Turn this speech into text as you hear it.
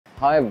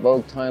Hi,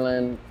 Vogue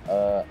Thailand.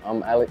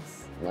 I'm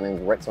Alex. My name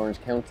is Rex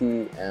Orange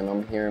County, and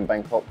I'm here in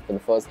Bangkok for the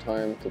first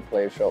time to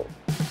play a show.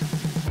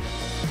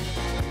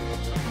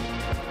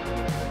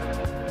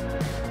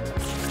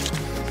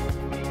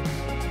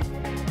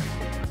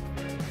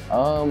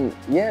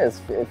 Yeah,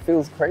 it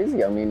feels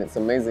crazy. I mean, it's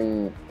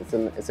amazing.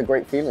 It's a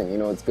great feeling. You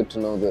know, it's good to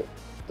know that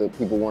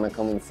people want to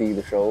come and see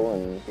the show,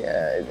 and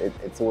yeah,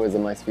 it's always a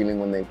nice feeling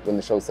when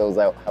the show sells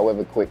out,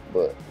 however quick.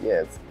 But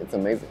yeah, it's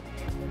amazing.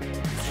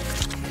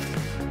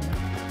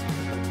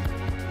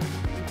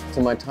 To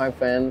my Thai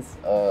fans,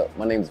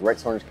 my name is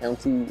Rex Orange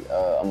County.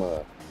 I'm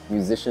a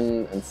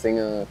musician and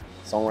singer,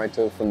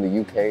 songwriter from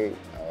the UK.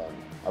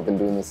 I've been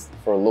doing this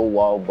for a little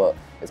while, but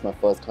it's my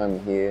first time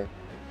here.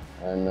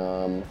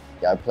 And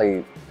yeah, I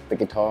play the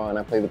guitar and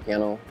I play the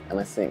piano and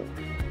I sing.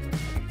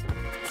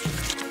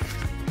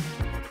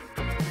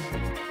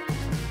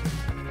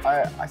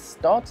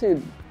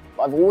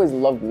 I've always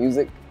loved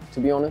music, to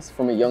be honest,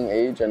 from a young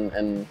age,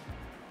 and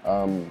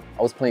I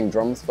was playing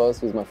drums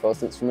first, was my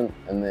first instrument,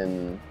 and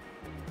then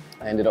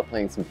I ended up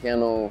playing some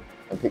piano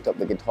and picked up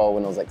the guitar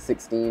when I was like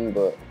 16,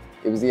 but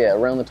it was, yeah,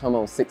 around the time I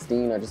was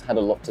 16, I just had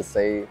a lot to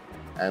say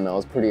and I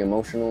was pretty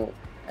emotional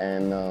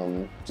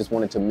and just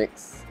wanted to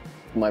mix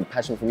my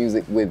passion for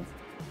music with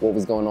what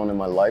was going on in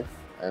my life.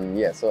 And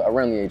yeah, so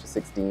around the age of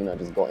 16, I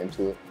just got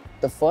into it.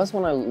 The first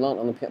one I learned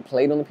on the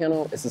played on the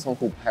piano is a song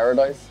called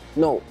Paradise.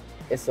 No,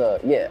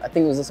 yeah, I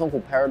think it was a song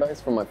called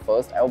Paradise from my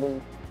first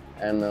album.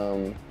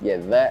 And yeah,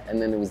 that,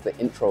 and then it was the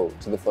intro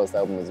to the first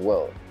album as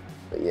well.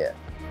 But yeah.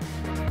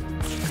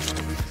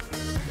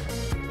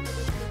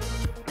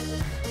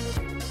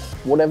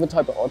 Whatever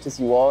type of artist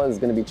you are, there's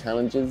going to be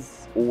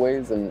challenges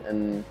always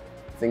and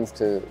things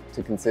to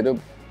consider.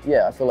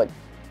 Yeah, I feel like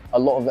a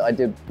lot of it I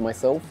did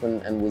myself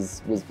and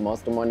was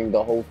masterminding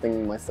the whole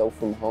thing myself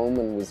from home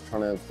and was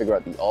trying to figure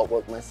out the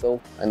artwork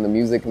myself and the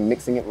music and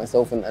mixing it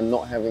myself and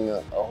not having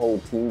a whole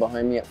team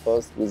behind me at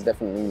first was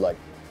definitely like,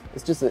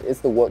 it's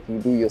the work you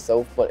do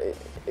yourself, but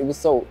it was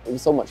so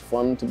much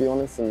fun, to be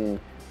honest.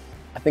 And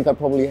I think I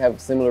probably have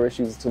similar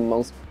issues to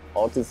most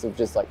artists of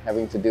just like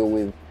having to deal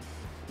with,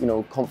 you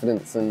know,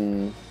 confidence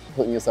and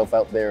putting yourself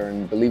out there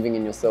and believing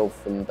in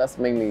yourself, and that's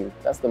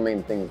the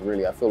main thing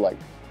really. I feel like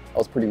I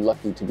was pretty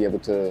lucky to be able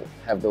to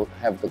have the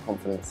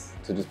confidence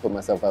to just put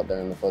myself out there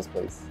in the first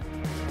place.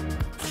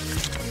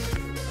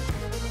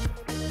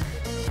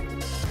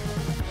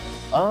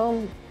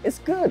 It's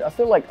good. I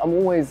feel like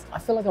I'm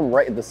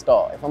right at the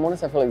start. If I'm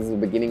honest, I feel like this is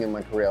the beginning of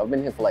my career. I've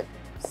been here for like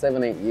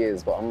 7-8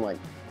 years, but I'm like,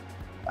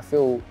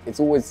 it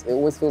always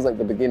feels like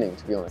the beginning,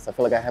 to be honest. I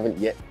feel like I haven't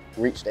yet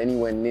reached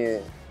anywhere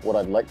near what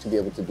I'd like to be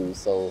able to do.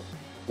 So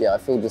yeah,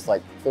 feels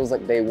like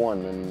day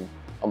one, and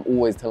I'm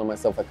always telling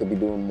myself I could be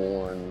doing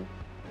more, and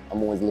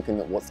I'm always looking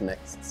at what's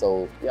next.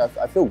 So yeah,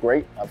 I feel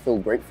great, I feel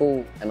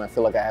grateful, and I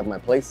feel like I have my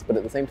place, but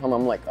at the same time,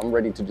 I'm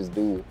ready to just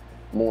do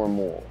more and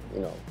more, you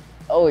know.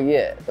 Oh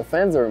yeah, the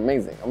fans are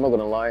amazing, I'm not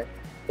gonna lie.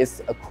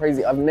 It's a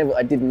crazy,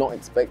 I did not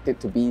expect it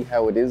to be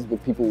how it is,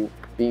 with people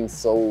being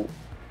so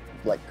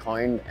like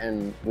kind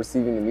and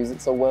receiving the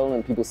music so well,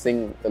 and people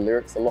sing the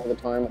lyrics a lot of the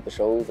time at the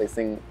shows. They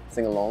sing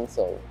along,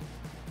 so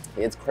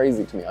it's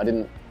crazy to me. I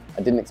didn't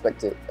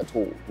expect it at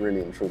all,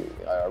 really and truly.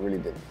 I really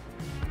didn't.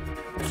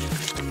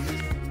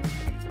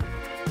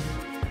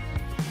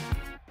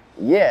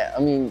 Yeah, I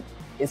mean,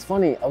 it's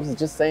funny. I was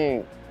just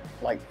saying,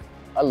 like,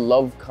 I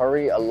love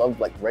curry. I love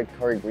like red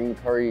curry, green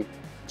curry,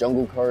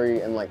 jungle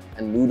curry, and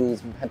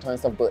noodles, pad thai and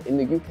stuff. But in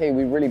the UK,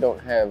 we really don't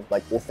have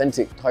like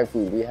authentic Thai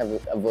food. We have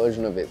a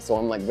version of it. So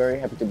I'm like very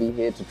happy to be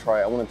here to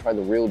try. I want to try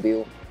the real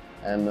deal,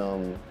 and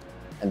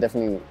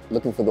definitely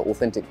looking for the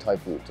authentic Thai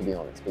food, to be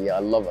honest. But yeah, I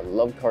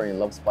love curry and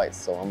love spice,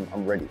 so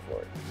I'm ready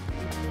for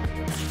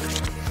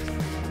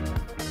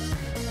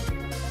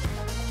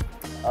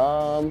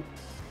it.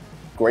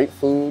 Great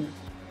food,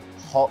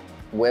 hot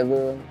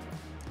weather,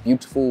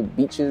 beautiful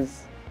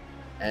beaches,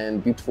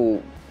 and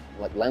beautiful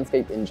like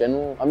landscape in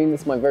general. I mean,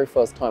 it's my very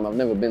first time. I've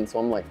never been,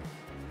 so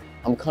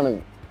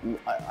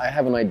I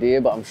have an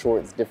idea, but I'm sure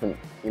it's different,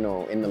 you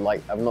know, in the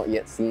light. I've not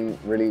yet seen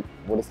really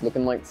what it's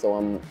looking like, so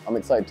I'm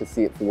excited to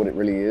see it for what it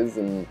really is.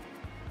 And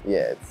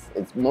yeah,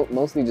 it's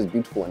mostly just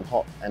beautiful and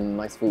hot and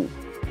nice food.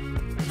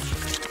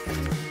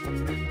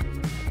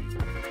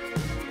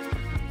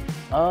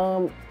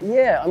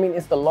 Yeah, I mean,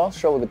 it's the last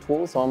show of the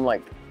tour, so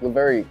we're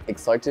very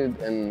excited,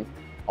 and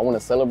I want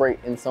to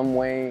celebrate in some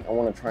way. I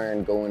want to try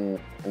and go and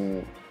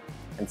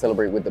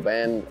celebrate with the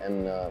band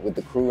and with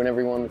the crew and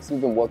everyone, because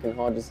we've been working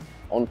hard just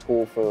on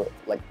tour for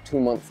like 2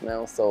 months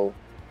now. So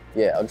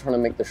yeah, I'm trying to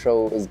make the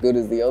show as good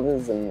as the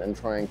others and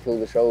try and kill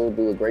the show,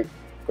 do a great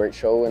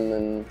show, and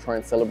then try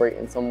and celebrate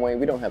in some way.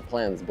 We don't have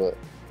plans, but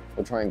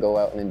we'll try and go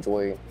out and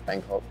enjoy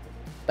Bangkok.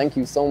 Thank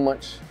you so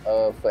much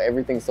for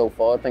everything so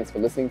far. Thanks for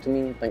listening to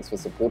me. Thanks for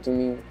supporting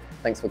me.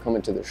 Thanks for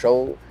coming to the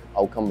show.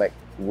 I'll come back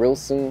real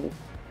soon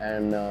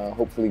and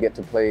hopefully get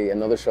to play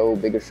another show,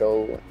 bigger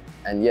show.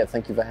 And yeah,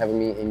 thank you for having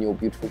me in your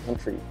beautiful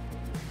country.